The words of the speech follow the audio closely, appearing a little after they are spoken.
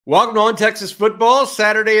Welcome to On Texas Football,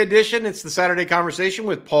 Saturday edition. It's the Saturday Conversation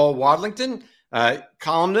with Paul Wadlington,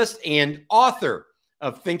 columnist and author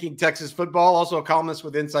of Thinking Texas Football, also a columnist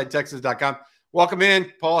with InsideTexas.com. Welcome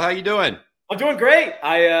in, Paul. How you doing? I'm doing great.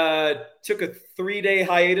 I took a 3-day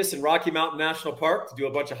hiatus in Rocky Mountain National Park to do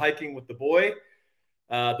a bunch of hiking with the boy.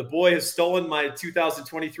 The boy has stolen my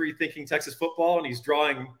 2023 Thinking Texas Football, and he's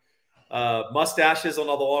drawing mustaches on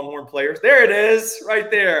all the Longhorn players. There it is, right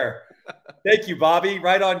there. Thank you, Bobby.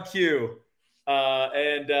 Right on cue.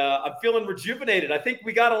 I'm feeling rejuvenated. I think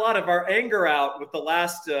we got a lot of our anger out with the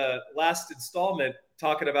last installment,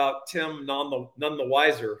 talking about Tim none the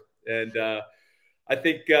wiser. And I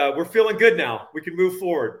think we're feeling good now. We can move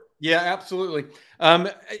forward. Yeah, absolutely.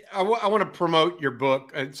 I want to promote your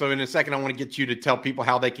book. So in a second, I want to get you to tell people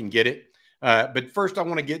how they can get it. But first, I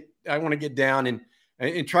want to get down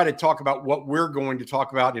and try to talk about what we're going to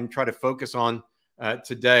talk about and try to focus on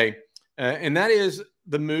today. And that is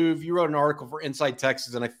the move. You wrote an article for Inside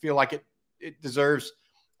Texas, and I feel like it deserves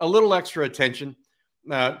a little extra attention.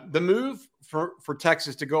 The move for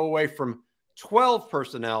Texas to go away from 12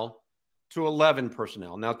 personnel to 11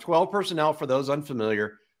 personnel. Now, 12 personnel, for those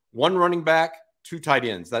unfamiliar, 1 running back, 2 tight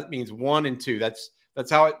ends. That means 1 and 2. That's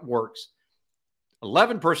how it works.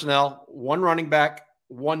 11 personnel, 1 running back,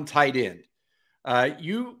 1 tight end.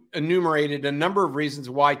 You enumerated a number of reasons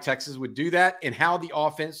why Texas would do that and how the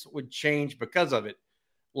offense would change because of it.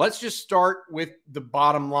 Let's just start with the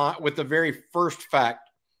bottom line, with the very first fact.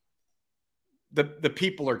 The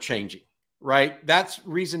people are changing, right? That's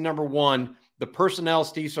reason number 1. The personnel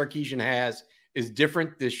Steve Sarkisian has is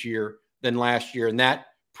different this year than last year, and that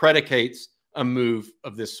predicates a move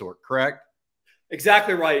of this sort, correct?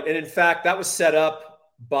 Exactly right. And in fact, that was set up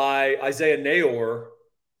by Isaiah Neyor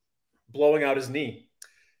blowing out his knee,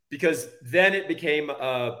 because then it became,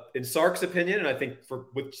 in Sark's opinion, and I think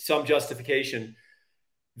with some justification,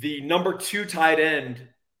 the number 2 tight end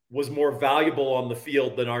was more valuable on the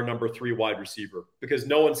field than our number 3 wide receiver, because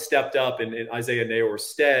no one stepped up in Isaiah Neyor's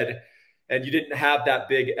stead, and you didn't have that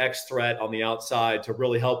big X threat on the outside to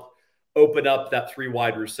really help open up that 3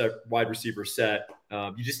 wide receiver set.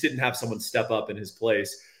 You just didn't have someone step up in his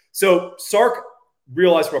place. So Sark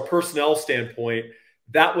realized, from a personnel standpoint,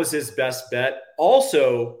 that was his best bet.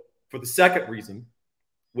 Also, for the second reason,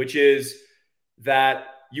 which is that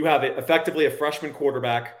you have effectively a freshman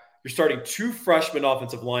quarterback. You're starting 2 freshman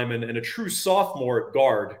offensive linemen and a true sophomore at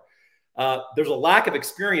guard. There's a lack of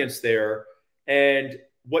experience there. And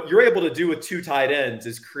what you're able to do with 2 tight ends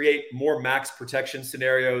is create more max protection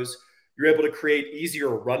scenarios. You're able to create easier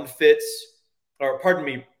run fits,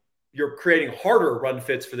 you're creating harder run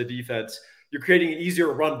fits for the defense. You're creating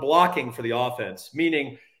easier run blocking for the offense,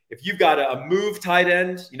 meaning if you've got a move tight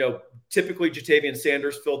end, typically Jatavian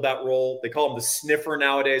Sanders filled that role. They call him the sniffer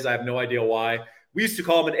nowadays. I have no idea why. We used to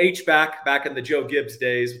call him an H-back back in the Joe Gibbs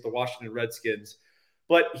days with the Washington Redskins.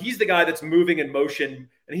 But he's the guy that's moving in motion,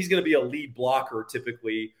 and he's going to be a lead blocker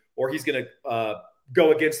typically, or he's going to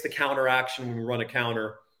go against the counter action when we run a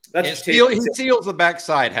counter. He steals the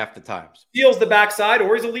backside half the times. Steals the backside,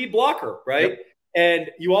 or he's a lead blocker, right? Yep. And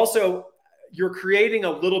you're creating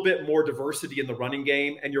a little bit more diversity in the running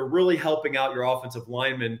game, and you're really helping out your offensive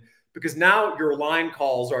linemen, because now your line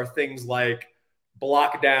calls are things like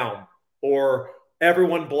block down or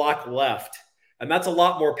everyone block left. And that's a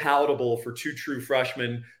lot more palatable for 2 true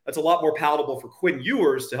freshmen. That's a lot more palatable for Quinn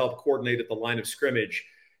Ewers to help coordinate at the line of scrimmage.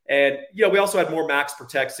 And, we also had more max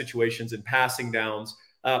protect situations and passing downs.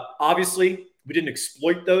 Obviously, we didn't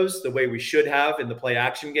exploit those the way we should have in the play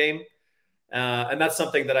action game. And that's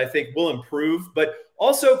something that I think will improve. But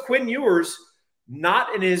also, Quinn Ewers,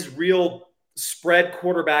 not in his real spread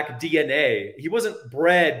quarterback DNA. He wasn't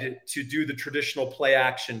bred to do the traditional play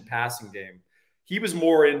action passing game. He was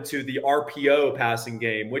more into the RPO passing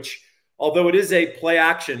game, which, although it is a play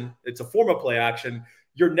action, it's a form of play action,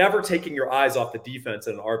 you're never taking your eyes off the defense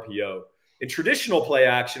in an RPO. In traditional play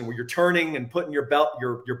action, where you're turning and putting your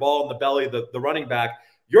ball in the belly of the running back,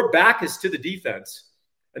 your back is to the defense.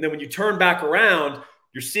 And then when you turn back around,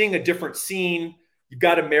 you're seeing a different scene. You've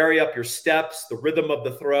got to marry up your steps, the rhythm of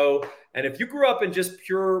the throw. And if you grew up in just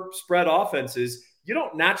pure spread offenses, you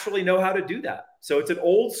don't naturally know how to do that. So it's an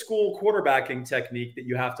old school quarterbacking technique that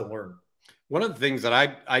you have to learn. One of the things that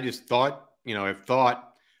I just thought,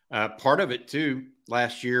 part of it too,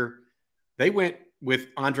 last year, they went with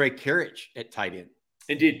Andre Carriage at tight end.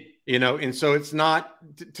 Indeed. And so it's not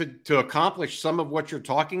to accomplish some of what you're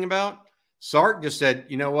talking about. Sark just said,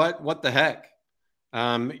 what the heck?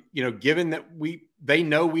 Given that they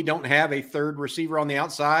know we don't have a third receiver on the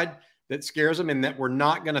outside that scares them, and that we're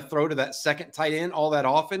not going to throw to that second tight end all that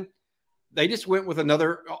often, they just went with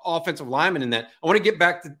another offensive lineman in that. I want to get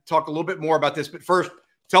back to talk a little bit more about this, but first,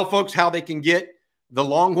 tell folks how they can get the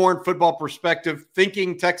Longhorn Football Perspective,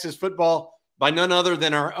 Thinking Texas Football, by none other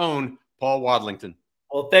than our own Paul Wadlington.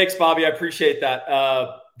 Well, thanks, Bobby. I appreciate that.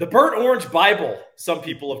 The Burnt Orange Bible, some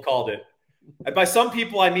people have called it. And by some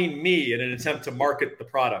people, I mean me in an attempt to market the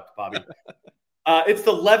product, Bobby. It's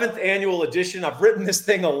the 11th annual edition. I've written this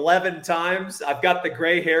thing 11 times. I've got the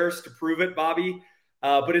gray hairs to prove it, Bobby.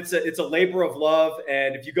 But it's a labor of love.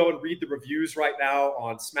 And if you go and read the reviews right now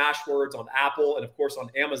on Smashwords, on Apple, and of course on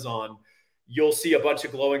Amazon, you'll see a bunch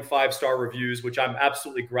of glowing 5-star reviews, which I'm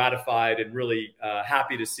absolutely gratified and really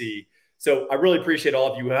happy to see. So I really appreciate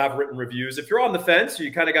all of you who have written reviews. If you're on the fence or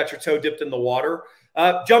you kind of got your toe dipped in the water,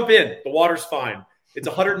 jump in. The water's fine. It's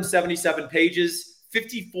 177 pages,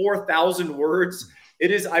 54,000 words.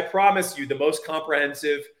 It is, I promise you, the most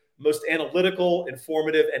comprehensive, most analytical,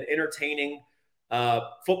 informative, and entertaining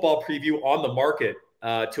football preview on the market,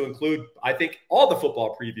 to include, I think, all the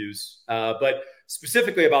football previews, but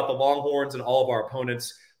specifically about the Longhorns and all of our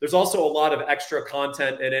opponents. There's also a lot of extra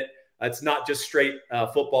content in it. It's not just straight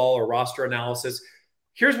football or roster analysis.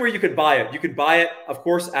 Here's where you can buy it. You can buy it, of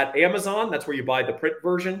course, at Amazon. That's where you buy the print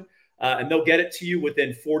version, and they'll get it to you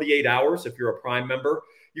within 48 hours if you're a Prime member.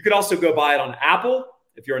 You could also go buy it on Apple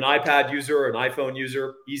if you're an iPad user or an iPhone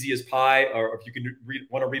user, easy as pie, or if you can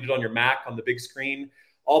want to read it on your Mac on the big screen.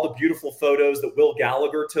 All the beautiful photos that Will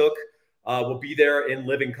Gallagher took will be there in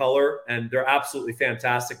living color, and they're absolutely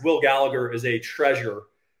fantastic. Will Gallagher is a treasure,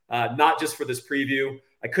 not just for this preview.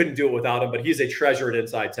 I couldn't do it without him, but he's a treasure at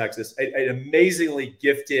Inside Texas, an amazingly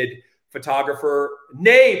gifted photographer,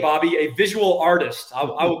 nay, Bobby, a visual artist.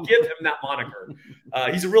 I will give him that moniker.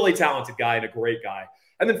 He's a really talented guy and a great guy.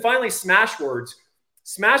 And then finally, Smashwords.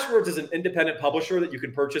 Smashwords is an independent publisher that you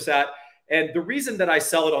can purchase at. And the reason that I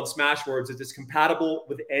sell it on Smashwords is it's compatible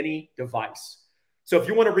with any device. So if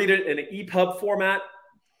you want to read it in an EPUB format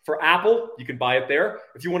for Apple, you can buy it there.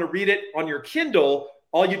 If you want to read it on your Kindle,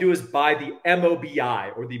 all you do is buy the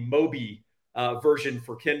MOBI or the Mobi version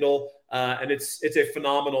for Kindle. And it's a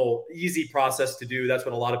phenomenal, easy process to do. That's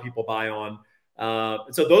what a lot of people buy on.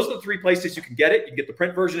 And so those are the three places you can get it. You can get the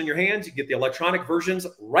print version in your hands. You can get the electronic versions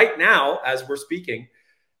right now as we're speaking.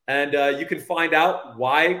 And you can find out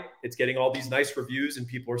why it's getting all these nice reviews and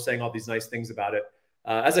people are saying all these nice things about it.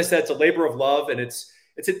 As I said, it's a labor of love, and it's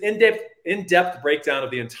an in-depth breakdown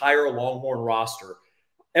of the entire Longhorn roster.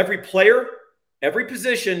 Every player, every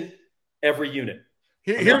position, every unit.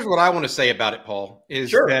 Here's what I want to say about it, Paul, is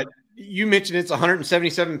that you mentioned it's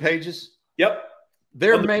 177 pages. Yep.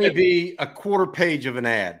 There may be a quarter page of an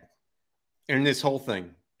ad in this whole thing.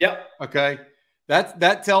 Yep. Okay.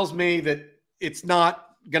 That tells me that it's not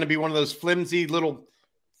going to be one of those flimsy little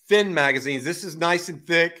thin magazines. This is nice and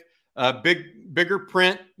thick, bigger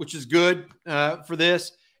print, which is good for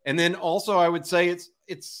this. And then also I would say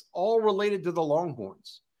it's all related to the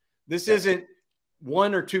Longhorns. This isn't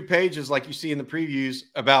 1 or 2 pages like you see in the previews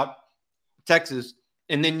about Texas,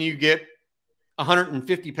 and then you get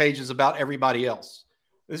 150 pages about everybody else.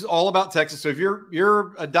 This is all about Texas. So if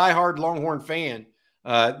you're a diehard Longhorn fan,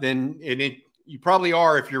 then you probably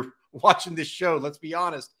are if you're watching this show. Let's be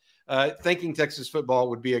honest. Thinking Texas Football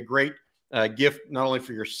would be a great gift, not only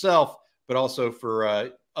for yourself, but also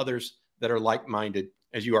for others that are like-minded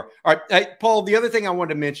as you are. All right, hey, Paul, the other thing I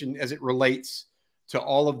wanted to mention as it relates to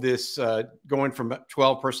all of this going from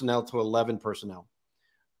 12 personnel to 11 personnel,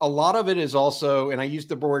 a lot of it is also, and I used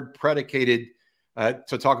the word predicated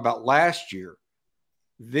to talk about last year.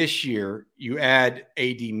 This year, you add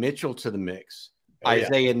A.D. Mitchell to the mix.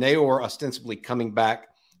 Isaiah Neyor ostensibly coming back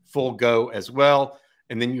full go as well.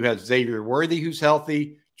 And then you have Xavier Worthy, who's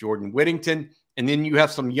healthy, Jordan Whittington. And then you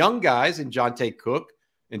have some young guys in Jonte Cook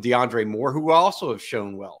and DeAndre Moore, who also have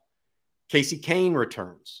shown well. Casey Kane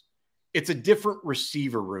returns. It's a different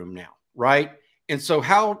receiver room now, right? And so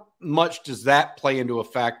how much does that play into a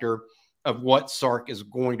factor of what Sark is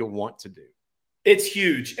going to want to do? It's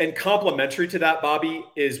huge. And complementary to that, Bobby,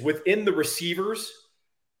 is within the receivers,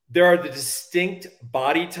 there are the distinct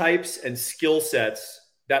body types and skill sets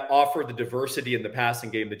that offer the diversity in the passing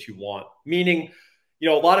game that you want. Meaning, a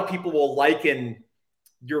lot of people will liken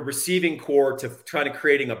your receiving core to trying to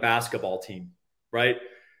creating a basketball team, right?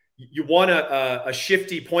 You want a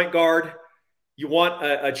shifty point guard. You want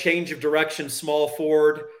a change of direction, small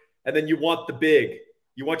forward. And then you want the big.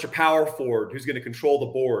 You want your power forward who's going to control the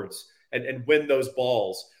boards and win those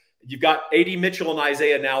balls. You've got A.D. Mitchell and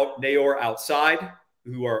Isaiah Neyor outside,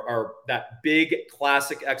 who are that big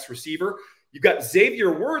classic X receiver. You've got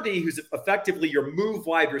Xavier Worthy, who's effectively your move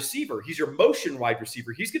wide receiver. He's your motion wide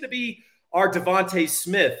receiver. He's going to be our Devontae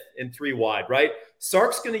Smith in 3 wide, right?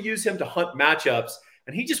 Sark's going to use him to hunt matchups,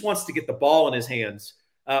 and he just wants to get the ball in his hands.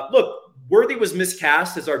 Look, Worthy was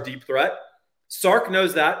miscast as our deep threat. Sark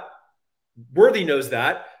knows that. Worthy knows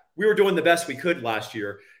that. We were doing the best we could last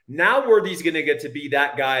year. Now Worthy's going to get to be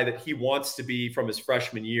that guy that he wants to be from his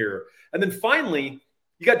freshman year. And then finally,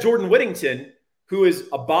 you got Jordan Whittington, who is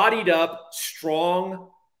a bodied up, strong,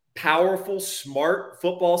 powerful, smart,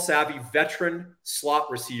 football savvy, veteran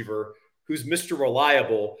slot receiver who's Mr.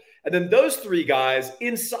 Reliable. And then those three guys,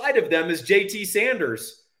 inside of them is JT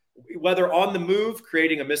Sanders, whether on the move,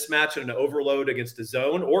 creating a mismatch and an overload against a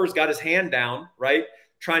zone, or has got his hand down, right,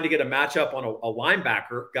 trying to get a matchup on a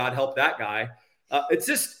linebacker. God help that guy.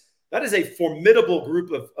 That is a formidable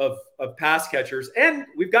group of pass catchers, and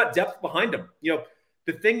we've got depth behind them. You know,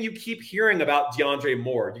 the thing you keep hearing about DeAndre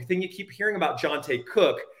Moore, the thing you keep hearing about Jonte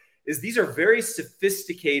Cook is these are very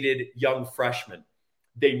sophisticated young freshmen.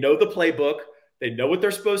 They know the playbook. They know what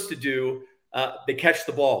they're supposed to do. They catch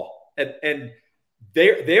the ball. And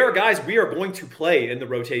they are guys we are going to play in the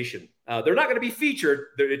rotation. They're not going to be featured.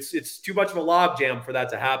 It's too much of a logjam for that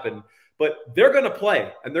to happen. But they're going to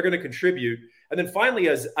play, and they're going to contribute. And then finally,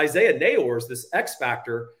 as Isaiah Neyor's this X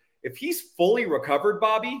factor, if he's fully recovered,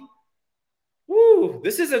 Bobby,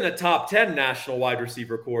 this isn't a top 10 national wide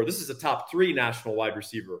receiver core. This is a top 3 national wide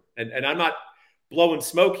receiver. And I'm not blowing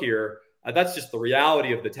smoke here. That's just the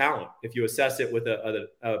reality of the talent if you assess it with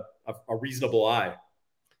a reasonable eye.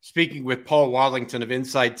 Speaking with Paul Wadlington of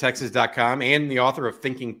InsideTexas.com and the author of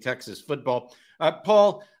Thinking Texas Football.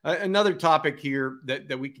 Paul, another topic here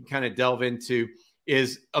that we can kind of delve into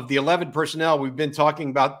is of the 11 personnel. We've been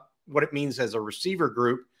talking about what it means as a receiver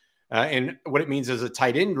group and what it means as a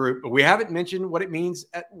tight end group, but we haven't mentioned what it means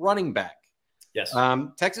at running back. Yes.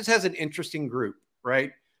 Texas has an interesting group,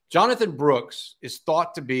 right? Jonathan Brooks is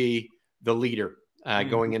thought to be the leader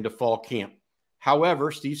going into fall camp.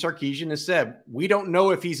 However, Steve Sarkisian has said, we don't know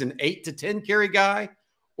if he's an 8 to 10 carry guy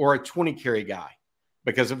or a 20 carry guy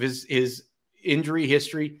because of his injury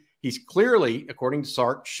history. He's clearly, according to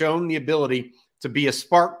Sark, shown the ability to be a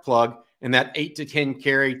spark plug in that 8 to 10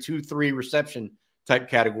 carry, 2-3 reception type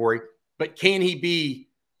category. But can he be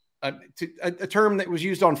a term that was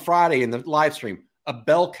used on Friday in the live stream, a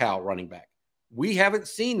bell cow running back? We haven't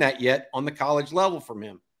seen that yet on the college level from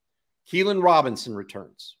him. Keelan Robinson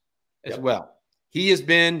returns as well. He has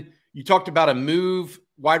been, you talked about a move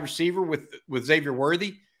wide receiver with Xavier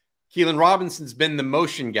Worthy. Keelan Robinson's been the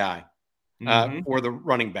motion guy for the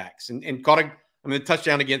running backs and caught a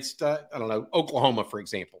touchdown against, Oklahoma, for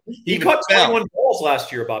example. He caught 21 balls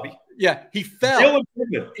last year, Bobby. Yeah, he fell.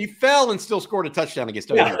 He fell and still scored a touchdown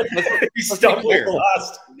against Oklahoma. He stumbled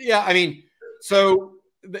last. Yeah, I mean, so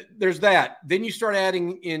there's that. Then you start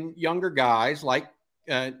adding in younger guys like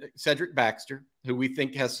Cedric Baxter, who we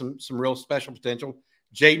think has some real special potential.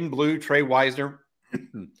 Jaden Blue, Trey Wisner,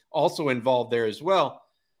 also involved there as well.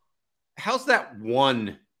 How's that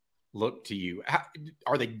one look to you?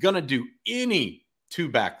 Are they going to do any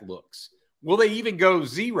two-back looks? Will they even go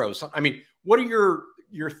zero? I mean, what are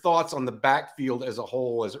your thoughts on the backfield as a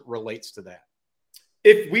whole as it relates to that?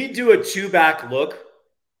 If we do a two-back look,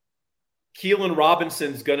 Keelan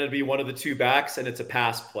Robinson's going to be one of the two backs, and it's a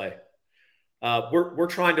pass play. We're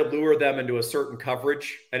trying to lure them into a certain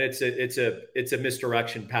coverage, and it's a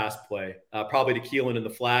misdirection pass play, probably to Keelan in the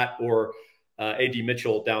flat or A.D.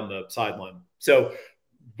 Mitchell down the sideline. So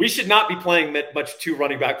we should not be playing much two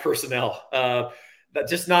running back personnel.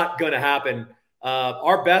 That's just not going to happen.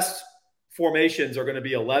 Our best formations are going to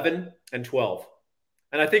be 11 and 12.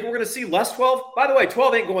 And I think we're going to see less 12. By the way,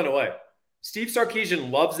 12 ain't going away. Steve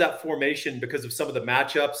Sarkisian loves that formation because of some of the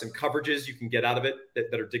matchups and coverages you can get out of it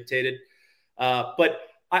that are dictated. But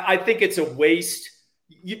I think it's a waste.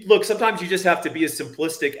 Look, sometimes you just have to be as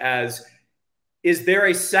simplistic as, is there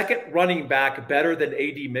a second running back better than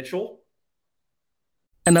A.D. Mitchell?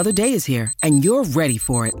 Another day is here, and you're ready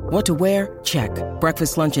for it. What to wear? Check.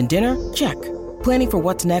 Breakfast, lunch, and dinner? Check. Planning for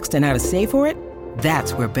what's next and how to save for it?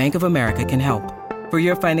 That's where Bank of America can help. For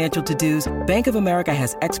your financial to-dos, Bank of America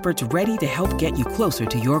has experts ready to help get you closer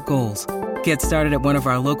to your goals. Get started at one of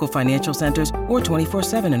our local financial centers or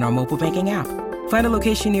 24/7 in our mobile banking app. Find a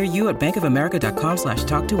location near you at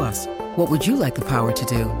bankofamerica.com/talktous. What would you like the power to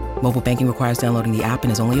do? Mobile banking requires downloading the app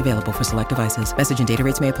and is only available for select devices. Message and data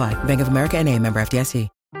rates may apply. Bank of America N.A., member FDIC.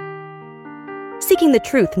 Seeking the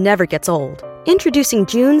truth never gets old. Introducing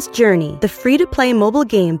June's Journey, the free-to-play mobile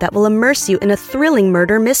game that will immerse you in a thrilling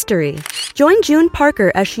murder mystery. Join June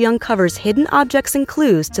Parker as she uncovers hidden objects and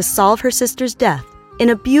clues to solve her sister's death in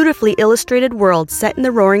a beautifully illustrated world set in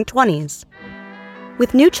the Roaring '20s.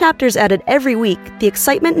 With new chapters added every week, the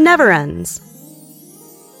excitement never ends.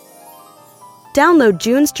 Download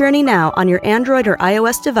June's Journey now on your Android or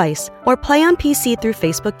iOS device, or play on PC through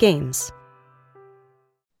Facebook Games.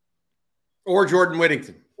 Or Jordan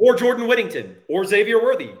Whittington. Or Jordan Whittington. Or Xavier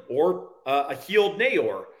Worthy. Or a healed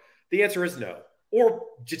Nayor. The answer is no. Or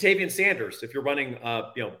Jatavian Sanders if you're running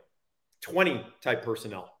 20 type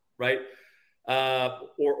personnel, right? 10,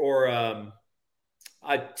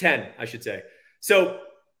 I should say. So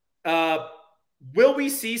will we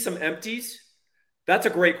see some empties? That's a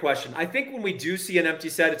great question. I think when we do see an empty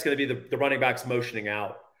set, it's going to be the running backs motioning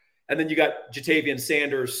out. And then you got Jatavian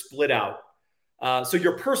Sanders split out. So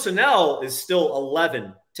your personnel is still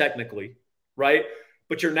 11 technically, right?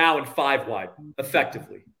 But you're now in 5 wide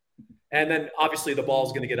effectively. And then obviously the ball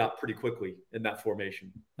is going to get out pretty quickly in that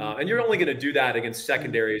formation. And you're only going to do that against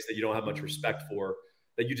secondaries that you don't have much respect for,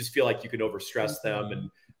 that you just feel like you can overstress them and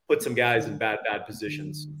put some guys in bad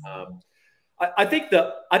positions. I think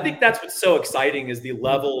that's what's so exciting is the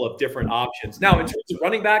level of different options. Now, in terms of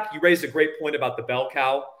running back, you raised a great point about the bell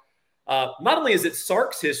cow. Not only is it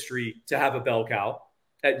Sark's history to have a bell cow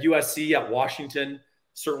at USC, at Washington,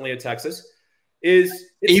 certainly at Texas,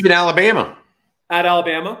 even Alabama. At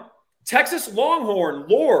Alabama. Texas Longhorn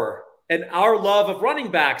lore and our love of running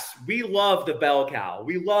backs, we love the bell cow.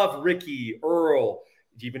 We love Ricky, Earl,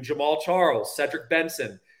 even Jamal Charles, Cedric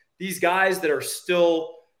Benson. These guys that are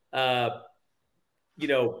still, putting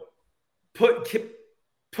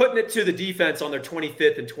it to the defense on their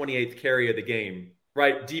 25th and 28th carry of the game,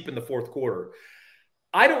 right, deep in the fourth quarter.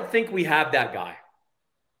 I don't think we have that guy.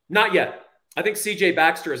 Not yet. I think C.J.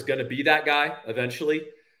 Baxter is going to be that guy eventually.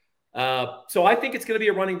 So I think it's going to be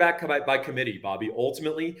a running back by committee, Bobby,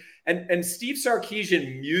 ultimately. And Steve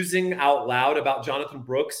Sarkisian musing out loud about Jonathan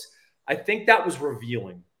Brooks, I think that was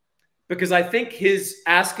revealing. Because I think his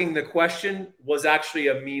asking the question was actually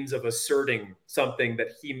a means of asserting something that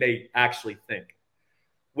he may actually think,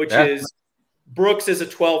 which is Brooks is a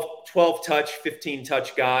 12 touch, 15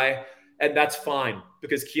 touch guy. And that's fine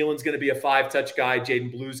because Keelan's going to be a 5 touch guy.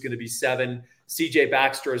 Jaden Blue's going to be 7. CJ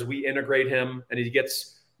Baxter, as we integrate him and he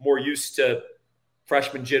gets more used to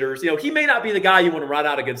freshman jitters, he may not be the guy you want to run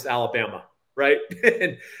out against Alabama, right?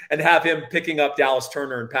 and have him picking up Dallas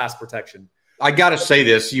Turner in pass protection. I got to say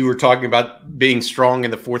this. You were talking about being strong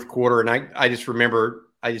in the fourth quarter, and I just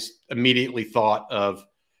immediately thought of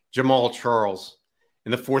Jamal Charles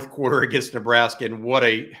in the fourth quarter against Nebraska, and what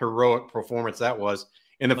a heroic performance that was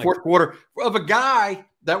in the fourth quarter of a guy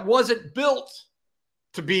that wasn't built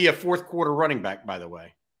to be a fourth quarter running back, by the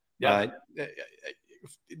way. Yeah.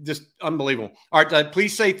 Just unbelievable. All right,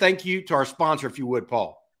 please say thank you to our sponsor, if you would,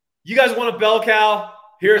 Paul. You guys want a bell cow?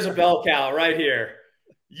 Here's a bell cow right here.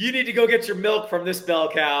 You need to go get your milk from this bell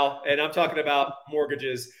cow, and I'm talking about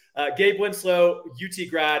mortgages. Gabe Winslow, UT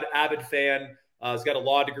grad, avid fan. He's got a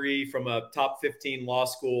law degree from a top 15 law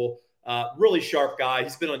school. Really sharp guy.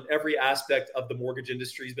 He's been on every aspect of the mortgage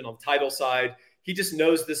industry. He's been on the title side. He just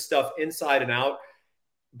knows this stuff inside and out.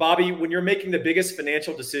 Bobby, when you're making the biggest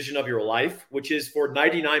financial decision of your life, which is for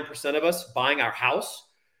 99% of us buying our house,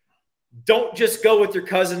 don't just go with your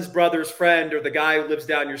cousin's brother's friend or the guy who lives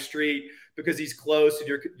down your street because he's close and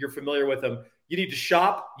you're familiar with him. You need to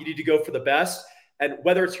shop. You need to go for the best. And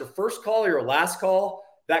whether it's your first call or your last call,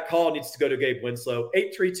 that call needs to go to Gabe Winslow,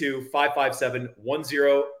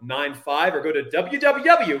 832-557-1095, or go to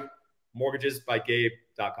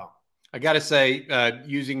www.mortgagesbygabe.com. I got to say,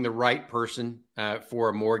 using the right person for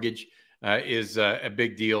a mortgage is a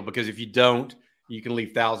big deal, because if you don't, you can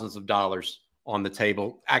leave thousands of dollars on the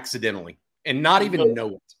table accidentally and not even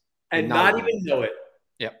know it. And not even know it.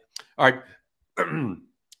 Yep. All right.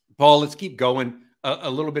 Paul, let's keep going a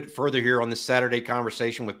little bit further here on this Saturday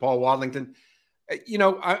conversation with Paul Wadlington.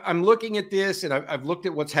 I'm looking at this, and I've looked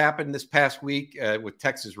at what's happened this past week with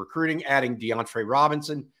Texas recruiting, adding DeAndre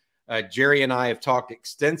Robinson. Jerry and I have talked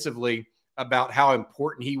extensively about how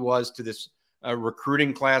important he was to this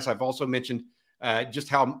recruiting class. I've also mentioned just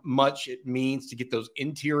how much it means to get those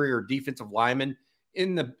interior defensive linemen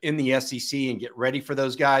in the SEC and get ready for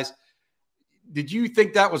those guys. Did you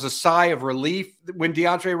think that was a sigh of relief when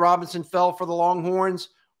DeAndre Robinson fell for the Longhorns,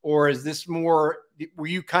 or is this more? Were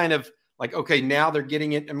you kind of like, okay, now they're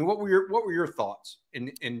getting it? I mean, what were your thoughts?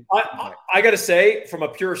 I got to say, from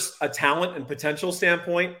a talent and potential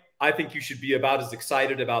standpoint, I think you should be about as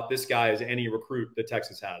excited about this guy as any recruit that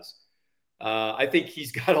Texas has. I think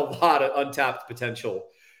he's got a lot of untapped potential.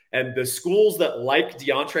 And the schools that like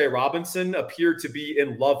DeAndre Robinson appear to be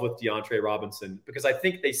in love with DeAndre Robinson, because I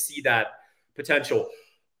think they see that potential.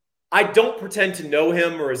 I don't pretend to know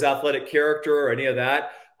him or his athletic character or any of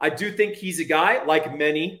that. I do think he's a guy, like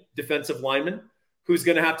many defensive linemen, who's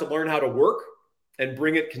going to have to learn how to work and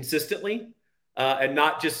bring it consistently and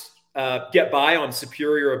not just get by on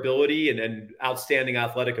superior ability and outstanding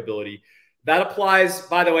athletic ability. That applies,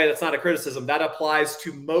 by the way, that's not a criticism. That applies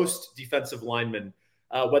to most defensive linemen,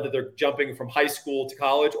 whether they're jumping from high school to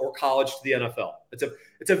college or college to the NFL.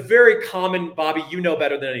 It's a very common, Bobby, you know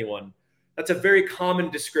better than anyone. That's a very common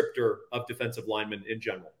descriptor of defensive linemen in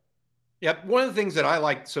general. Yep. One of the things that I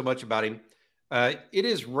like so much about him, it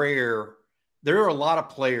is rare. There are a lot of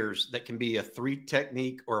players that can be a 3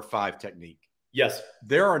 technique or a 5 technique. Yes.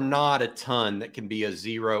 There are not a ton that can be a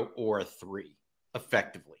 0 or a 3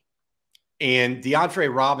 effectively. And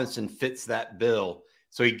DeAndre Robinson fits that bill.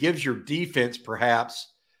 So he gives your defense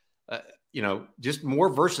perhaps, just more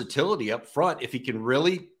versatility up front. If he can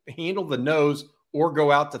really handle the nose or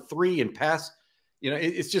go out to 3 and pass,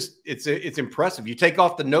 it's impressive. You take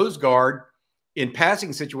off the nose guard in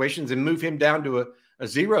passing situations and move him down to a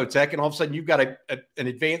 0 tech, and all of a sudden you've got an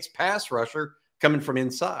advanced pass rusher coming from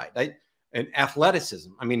inside. And athleticism.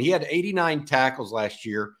 I mean, he had 89 tackles last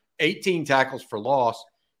year, 18 tackles for loss,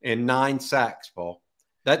 and 9 sacks, Paul.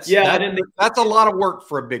 That's a lot of work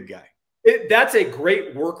for a big guy. That's a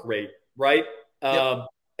great work rate, right? Yep.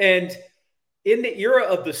 And in the era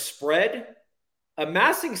of the spread,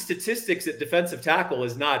 amassing statistics at defensive tackle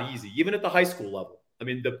is not easy, even at the high school level. I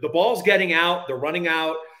mean, the ball's getting out, they're running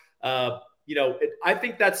out. I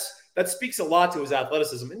think that speaks a lot to his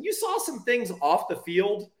athleticism. And you saw some things off the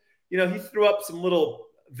field. He threw up some little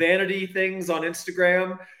vanity things on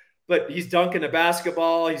Instagram, but he's dunking a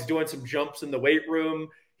basketball. He's doing some jumps in the weight room.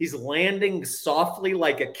 He's landing softly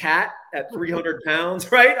like a cat at 300 pounds,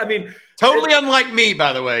 right? I mean, totally unlike me,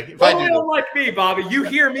 by the way. Totally unlike me, Bobby. You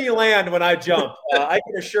hear me land when I jump. I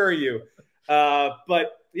can assure you.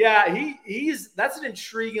 But yeah, that's an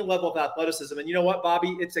intriguing level of athleticism. And you know what,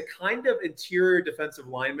 Bobby? It's a kind of interior defensive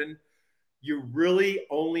lineman you really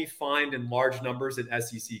only find in large numbers in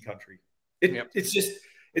SEC country. It's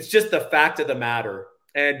just the fact of the matter.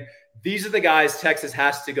 And these are the guys Texas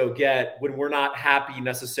has to go get when we're not happy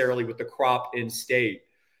necessarily with the crop in state.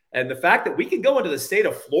 And the fact that we can go into the state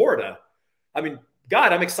of Florida, I mean,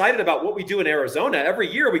 God, I'm excited about what we do in Arizona.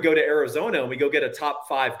 Every year we go to Arizona and we go get a top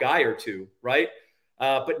 5 guy or 2, right?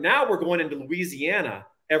 But now we're going into Louisiana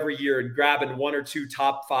every year and grabbing 1 or 2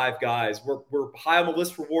 top 5 guys. We're high on the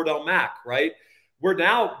list for Wardell Mack, right? We're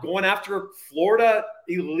now going after Florida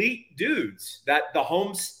elite dudes that the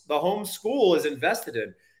home school is invested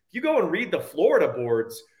in. If you go and read the Florida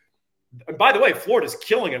boards, and by the way, Florida's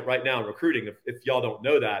killing it right now in recruiting. If y'all don't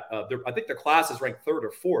know that, I think their class is ranked 3rd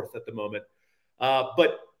or 4th at the moment.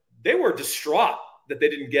 But they were distraught that they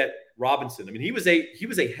didn't get Robinson. I mean, he was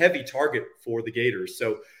a heavy target for the Gators.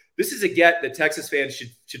 So this is a get that Texas fans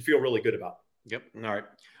should feel really good about. Yep. All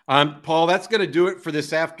right. Paul, that's going to do it for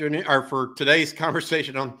this afternoon or for today's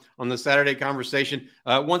conversation on the Saturday conversation.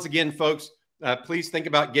 Once again, folks, please think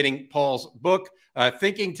about getting Paul's book,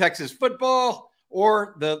 Thinking Texas Football,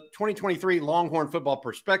 or the 2023 Longhorn Football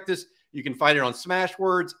Prospectus. You can find it on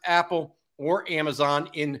Smashwords, Apple, or Amazon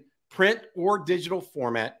in print or digital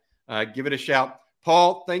format. Give it a shout.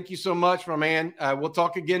 Paul, thank you so much, my man. We'll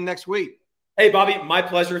talk again next week. Hey, Bobby, my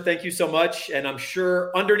pleasure. Thank you so much. And I'm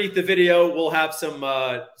sure underneath the video, we'll have some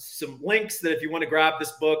links that if you want to grab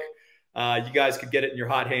this book, you guys could get it in your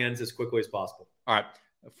hot hands as quickly as possible. All right.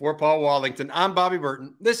 For Paul Wallington, I'm Bobby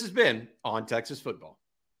Burton. This has been On Texas Football.